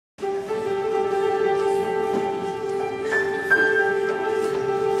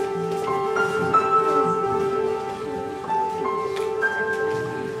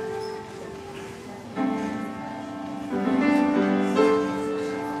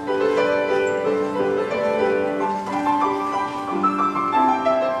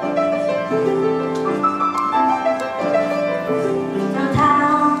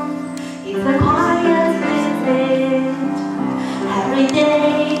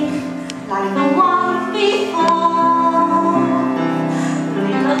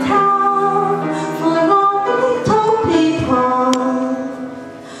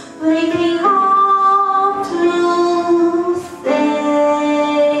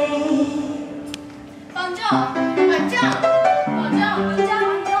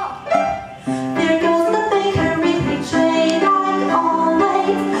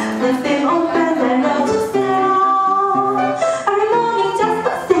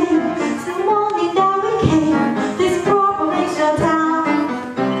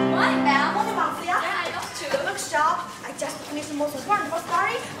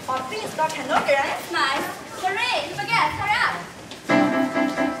Hello, girls. Nice. Cherie, you forget. Hurry up.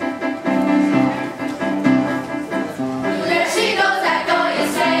 There she goes, that girl is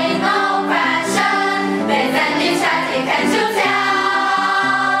straight, no question. 被在地下铁看出跳。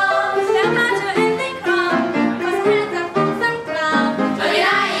Step out to ending crowd. Cause hands up on some cloud. 这里那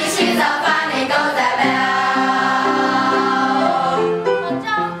一起早饭，你狗在表。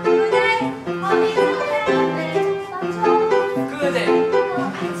Good day. All these are family. Good day.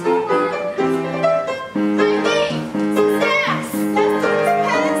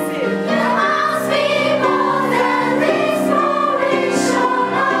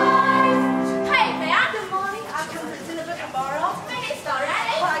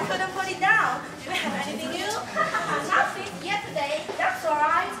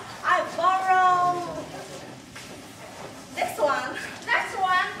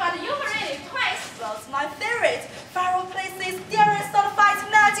 My favorite. Pharaoh places daring certified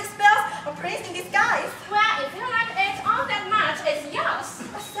magic spells are praised in disguise. Well, if you like it all that much, it's yours.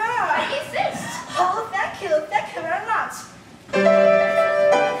 Sir. I insist. Oh, thank you very much. There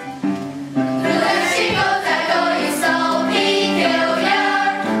she goes, that girl is so peculiar.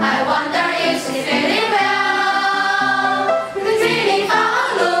 I wonder if she's feeling well. The dreaming for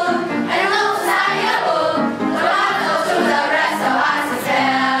a look, and the most higher book. The one goes to the rest of us as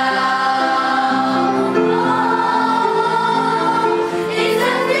well.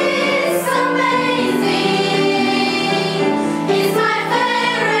 Isn't this amazing? It's my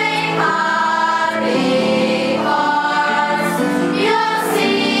favorite party horse. You'll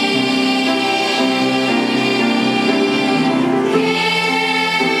see.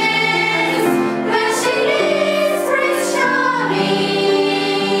 Here's where she leaves Prince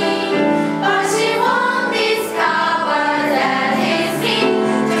Charming, but she won't discover that he's king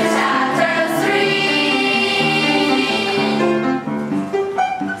till chapter 3.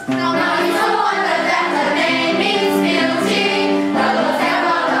 Now it's no wonder that her name is beauty. The looks and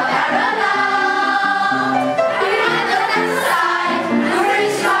all of paramount. Behind the left side, the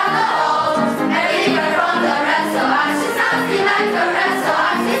rich are the old. And different from the rest of us, she's nothing like the rest of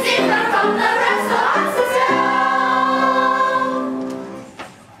us. She's different from the rest of us as well.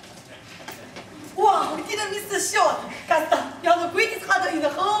 Wow, didn't miss the shot. Gaston, you're the greatest hunter in the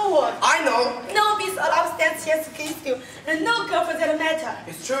whole world. I know. No beast allowed stands chance to kiss you, and no girl for that matter.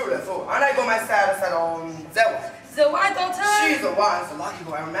 It's true, the fool. And I got my side on that one. The white daughter. She's the one, the lucky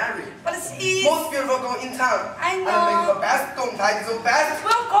girl I married. But she is. Most beautiful girl in town. I And know. make her best, don't take so best.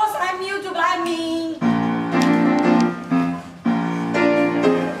 Well, of course, I'm new to I mean.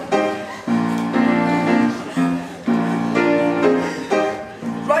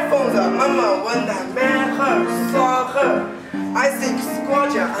 Right from the moment when I met her, saw her, I think she's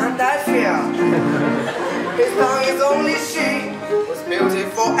gorgeous and I feel. His tongue is only she, was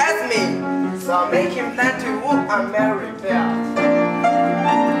beautiful as me. So I'm making plan to woo and marry Belle.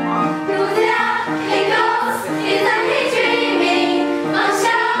 Look there, he goes, isn't he dreaming?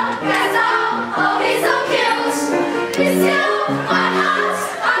 Monsieur, Gaston, oh he's so cute. He's still my heart,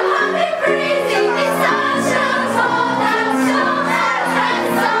 I'm happy breathing. He's such a tall and so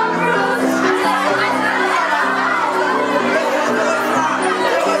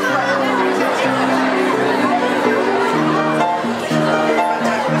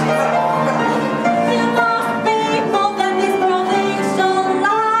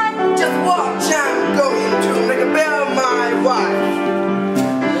Just watch, I'm going to make Belle my wife.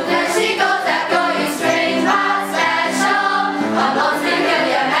 There she goes, that girl is strange but special. A most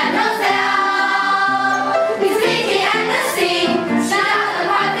peculiar and herself. He's speaking and the sing, she doesn't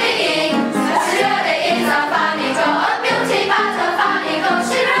quite fit in. But she really is a funny girl, a beauty but a funny girl.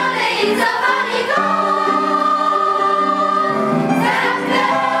 She really is a funny girl. That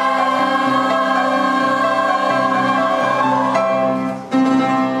girl.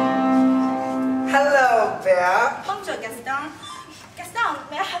 Hello, Belle. Bonjour, Gaston. Gaston,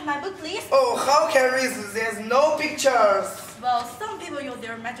 may I have my book, please? Oh, how can read? There's no pictures. Well, some people use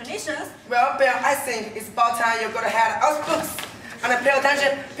their imaginations. Well, Belle, I think it's about time you got ahead of books. And pay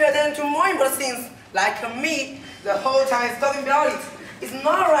attention to more important things, like me, the whole time is talking about it. It's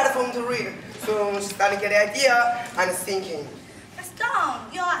not right for me to read. So I'm starting to get the idea and thinking. Gaston,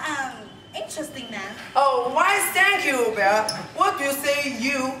 you're an interesting man. Oh, why thank you, Belle. What do you say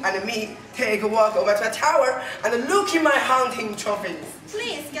you and me take a walk over to the tower and look in my hunting trophies?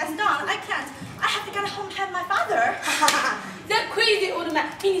 Please, Gaston, I can't. I have to get home to help my father. That crazy old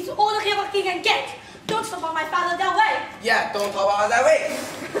man. He needs all the help he can get. Don't talk about my father that way. Yeah, don't talk about it that way.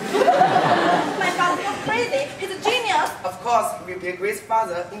 My father's not crazy. He's a genius. Of course, he will be a great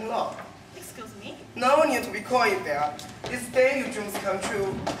father-in-law. Excuse me? No need to be coy, Belle. This day your dreams come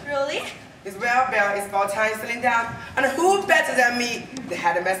true. Really? His well-being is about time settling down. And who better than me, the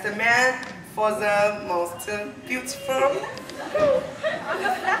headmaster man, for the most beautiful?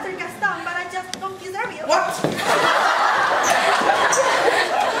 You're flattered, Gaston, but I just don't deserve you. What?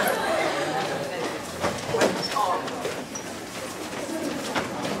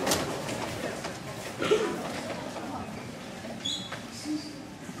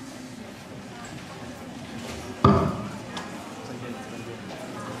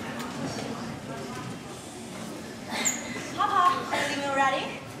 Papa, are you leaving already?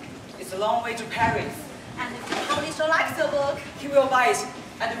 It's a long way to Paris. And if you publish your likes your book. He will buy it,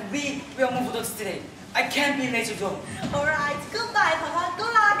 and we will move to the city. I can't be late to go. Alright, goodbye, Papa.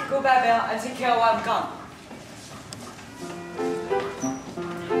 Good luck. Goodbye, Belle, and take care while I'm gone.